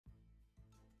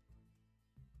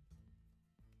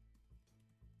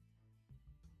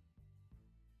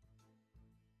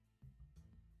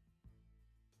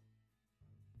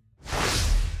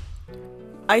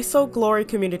Isoglory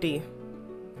community,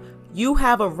 you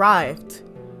have arrived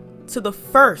to the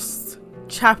first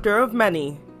chapter of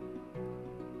many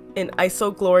in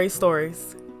Isoglory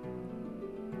stories.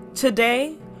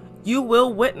 Today, you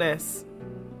will witness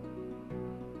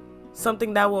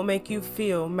something that will make you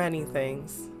feel many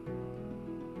things.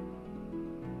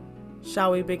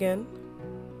 Shall we begin?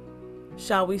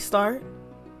 Shall we start?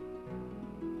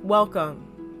 Welcome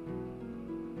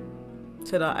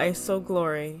to the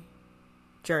Isoglory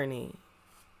journey.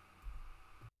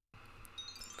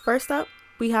 First up,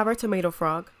 we have our tomato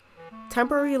frog,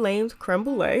 temporarily named creme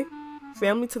brulee,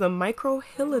 family to the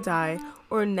Microhylidae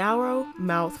or narrow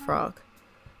mouth frog.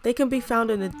 They can be found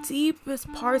in the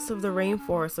deepest parts of the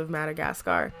rainforest of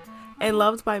Madagascar and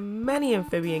loved by many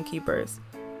amphibian keepers,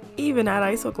 even at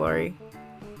Isoglory.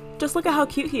 Just look at how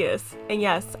cute he is. And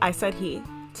yes, I said he.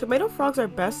 Tomato frogs are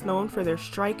best known for their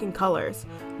striking colors.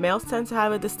 Males tend to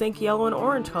have a distinct yellow and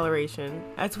orange coloration,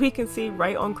 as we can see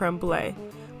right on creme brulee.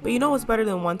 But you know what's better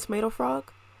than one tomato frog?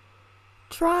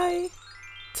 Try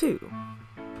two.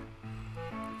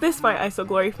 This, my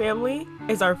Isoglory family,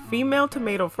 is our female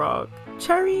tomato frog,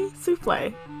 Cherry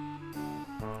Souffle.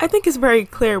 I think it's very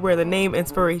clear where the name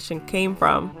inspiration came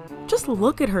from. Just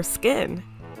look at her skin.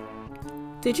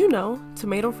 Did you know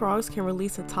tomato frogs can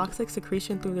release a toxic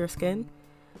secretion through their skin?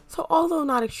 So although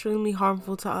not extremely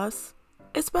harmful to us,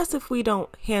 it's best if we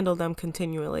don't handle them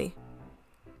continually.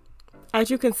 As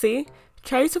you can see,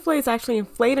 Cherry Souffle is actually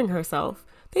inflating herself.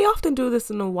 They often do this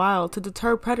in the wild to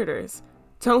deter predators.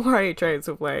 Don't worry, Cherry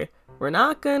Souffle, we're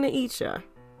not gonna eat ya.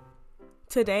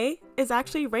 Today is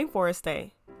actually Rainforest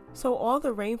Day, so all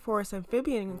the rainforest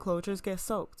amphibian enclosures get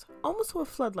soaked, almost to a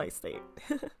floodlight state.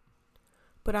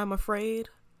 But I'm afraid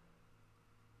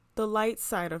the light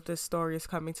side of this story is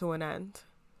coming to an end.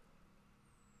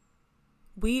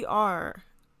 We are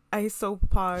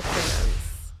isopod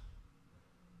fans,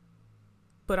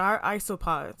 but our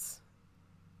isopods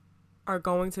are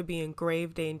going to be in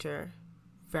grave danger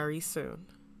very soon.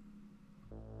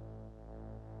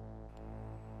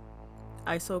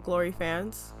 Isoglory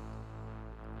fans,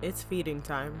 it's feeding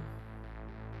time.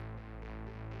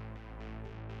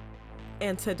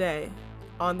 And today,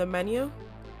 on the menu,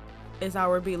 is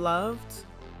our beloved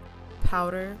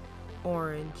powder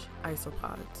orange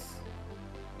isopods.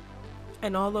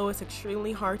 And although it's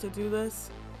extremely hard to do this,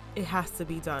 it has to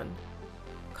be done.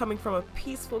 Coming from a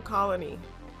peaceful colony,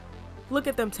 look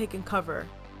at them taking cover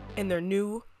in their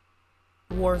new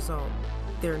war zone,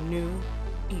 their new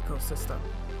ecosystem.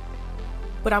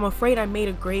 But I'm afraid I made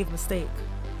a grave mistake.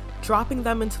 Dropping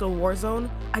them into the war zone,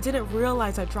 I didn't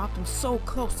realize I dropped them so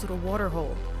close to the water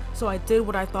hole. So I did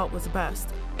what I thought was best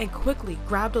and quickly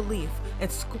grabbed a leaf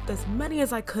and scooped as many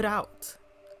as I could out.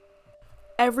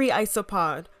 Every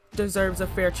isopod deserves a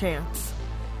fair chance.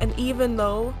 And even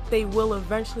though they will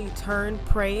eventually turn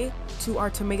prey to our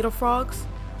tomato frogs,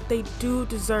 they do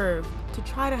deserve to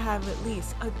try to have at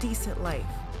least a decent life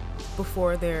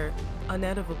before their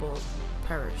inevitable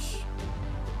perish.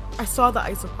 I saw the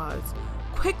isopods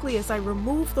quickly as I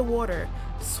removed the water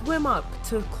swim up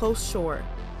to close shore.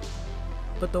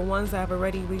 But the ones that have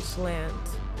already reached land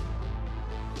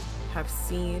have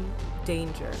seen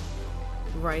danger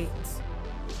right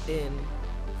in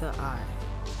the eye.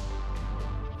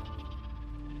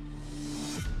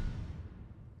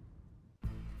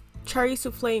 Cherry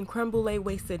Souffle and creme brulee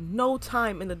wasted no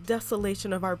time in the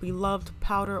desolation of our beloved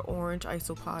powder orange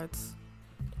isopods.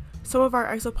 Some of our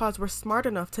isopods were smart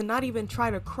enough to not even try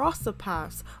to cross the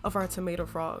paths of our tomato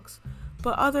frogs,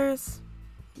 but others,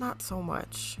 not so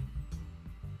much.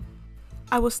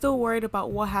 I was still worried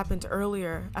about what happened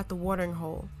earlier at the watering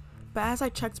hole, but as I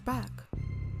checked back,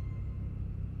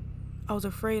 I was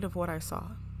afraid of what I saw.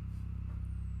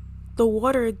 The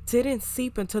water didn't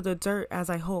seep into the dirt as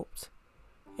I hoped,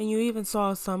 and you even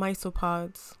saw some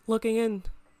isopods looking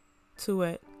into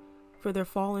it for their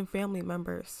fallen family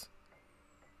members.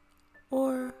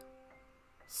 Or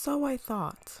so I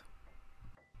thought.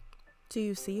 Do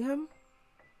you see him?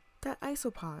 That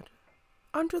isopod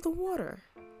under the water.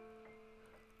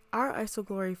 Our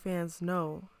Isoglory fans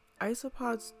know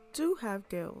isopods do have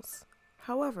gills.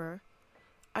 However,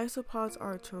 isopods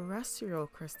are terrestrial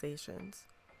crustaceans,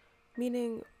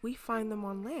 meaning we find them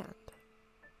on land.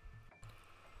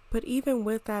 But even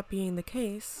with that being the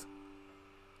case,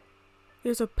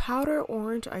 there's a powder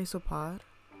orange isopod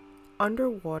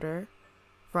underwater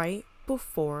right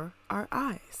before our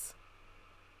eyes.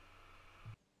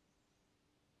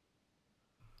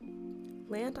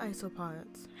 Land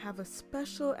isopods have a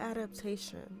special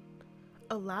adaptation,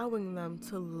 allowing them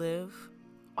to live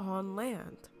on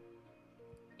land.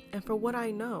 And for what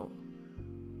I know,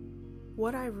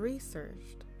 what I've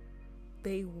researched,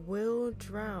 They will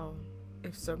drown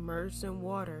if submerged in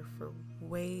water for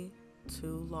way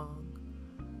too long.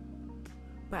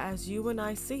 But as you and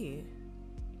I see,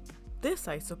 this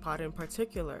isopod in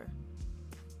particular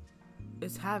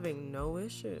is having no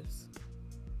issues.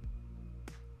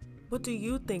 What do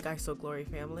you think, Isoglory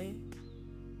family?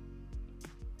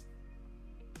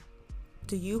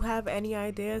 Do you have any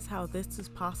ideas how this is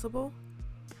possible?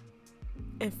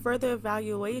 In further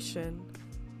evaluation,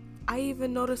 I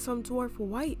even noticed some dwarf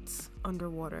whites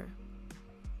underwater.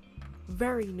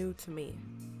 Very new to me.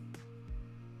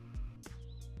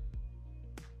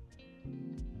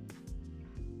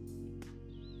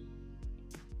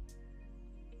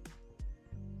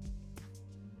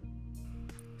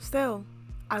 Still,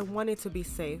 I wanted to be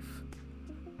safe.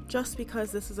 Just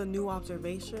because this is a new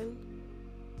observation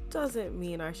doesn't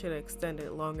mean I should extend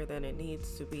it longer than it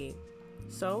needs to be.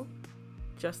 So,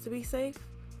 just to be safe,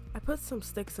 I put some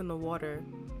sticks in the water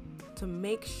to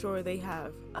make sure they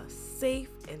have a safe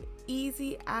and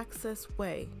easy access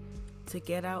way to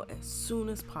get out as soon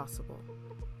as possible.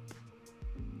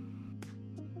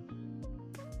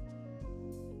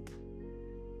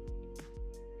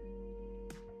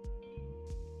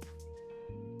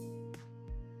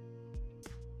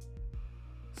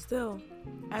 Still,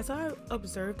 as I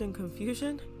observed in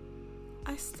confusion,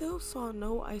 I still saw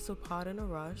no isopod in a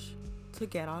rush to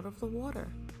get out of the water.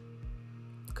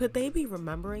 Could they be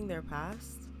remembering their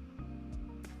past?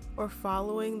 Or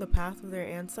following the path of their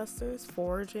ancestors,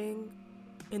 foraging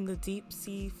in the deep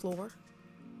sea floor?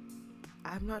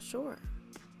 I'm not sure.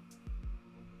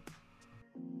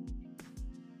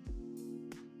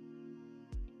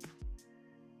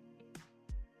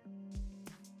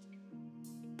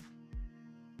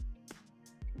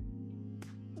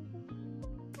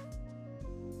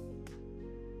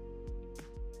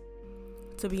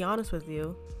 To be honest with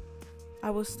you,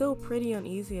 I was still pretty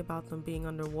uneasy about them being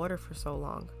underwater for so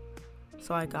long,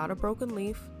 so I got a broken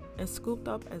leaf and scooped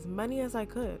up as many as I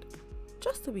could,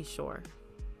 just to be sure.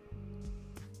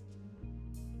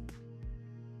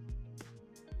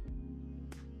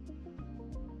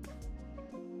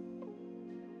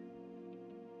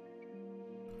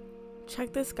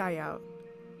 Check this guy out.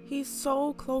 He's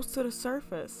so close to the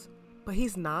surface, but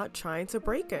he's not trying to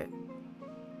break it.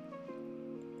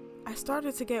 I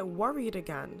started to get worried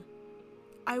again.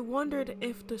 I wondered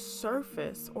if the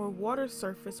surface or water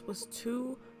surface was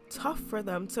too tough for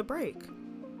them to break.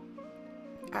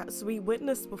 As we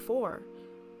witnessed before,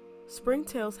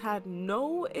 springtails had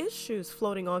no issues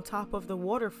floating on top of the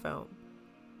water film,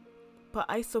 but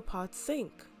isopods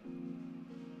sink.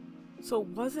 So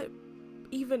was it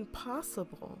even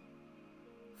possible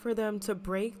for them to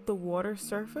break the water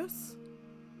surface?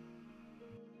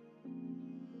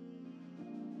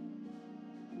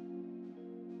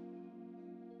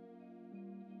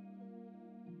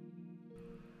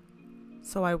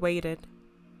 So I waited,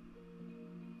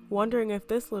 wondering if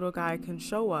this little guy can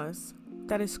show us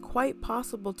that it's quite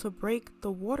possible to break the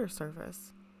water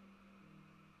surface.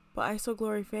 But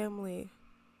Isoglory family,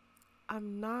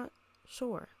 I'm not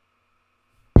sure.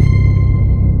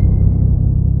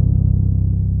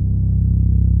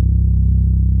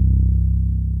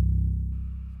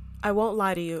 I won't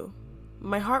lie to you,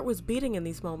 my heart was beating in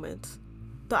these moments.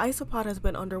 The isopod has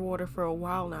been underwater for a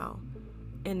while now,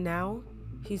 and now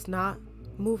he's not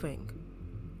moving.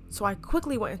 So I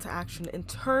quickly went into action and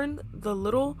turned the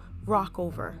little rock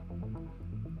over.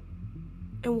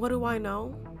 And what do I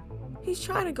know? He's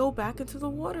trying to go back into the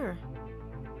water.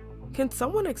 Can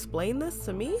someone explain this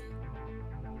to me?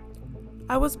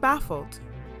 I was baffled,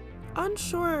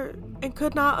 unsure, and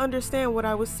could not understand what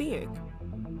I was seeing.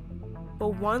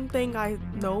 But one thing I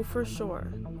know for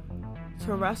sure,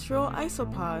 terrestrial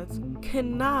isopods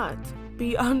cannot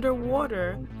be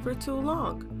underwater for too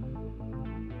long.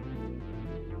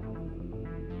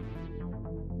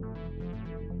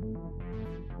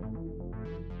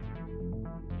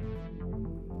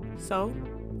 So,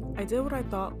 I did what I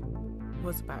thought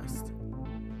was best.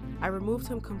 I removed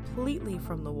him completely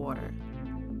from the water,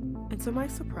 and to my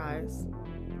surprise,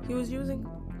 he was using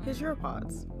his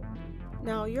uropods.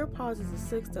 Now, uropods is the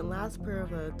sixth and last pair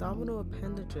of the abdominal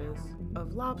appendages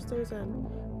of lobsters and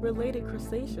related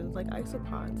crustaceans like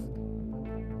isopods.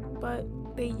 But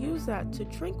they use that to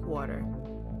drink water,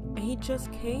 and he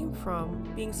just came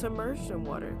from being submerged in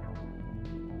water.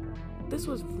 This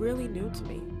was really new to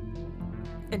me.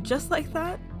 And just like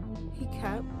that, he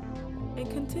kept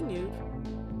and continued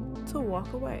to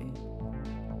walk away.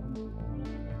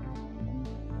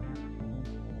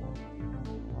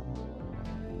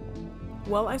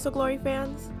 Well, Isoglory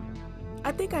fans,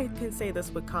 I think I can say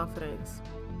this with confidence.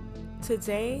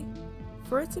 Today,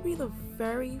 for it to be the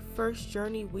very first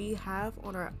journey we have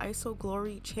on our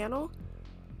Isoglory channel,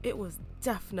 it was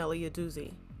definitely a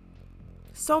doozy.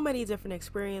 So many different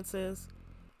experiences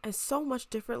and so much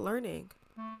different learning.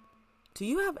 Do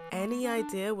you have any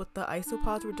idea what the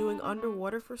isopods were doing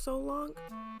underwater for so long?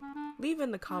 Leave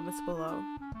in the comments below.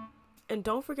 And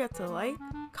don't forget to like,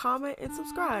 comment, and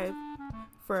subscribe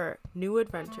for new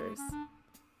adventures.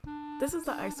 This is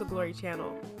the Isoglory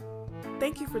channel.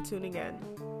 Thank you for tuning in,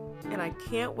 and I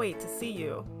can't wait to see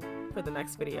you for the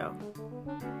next video.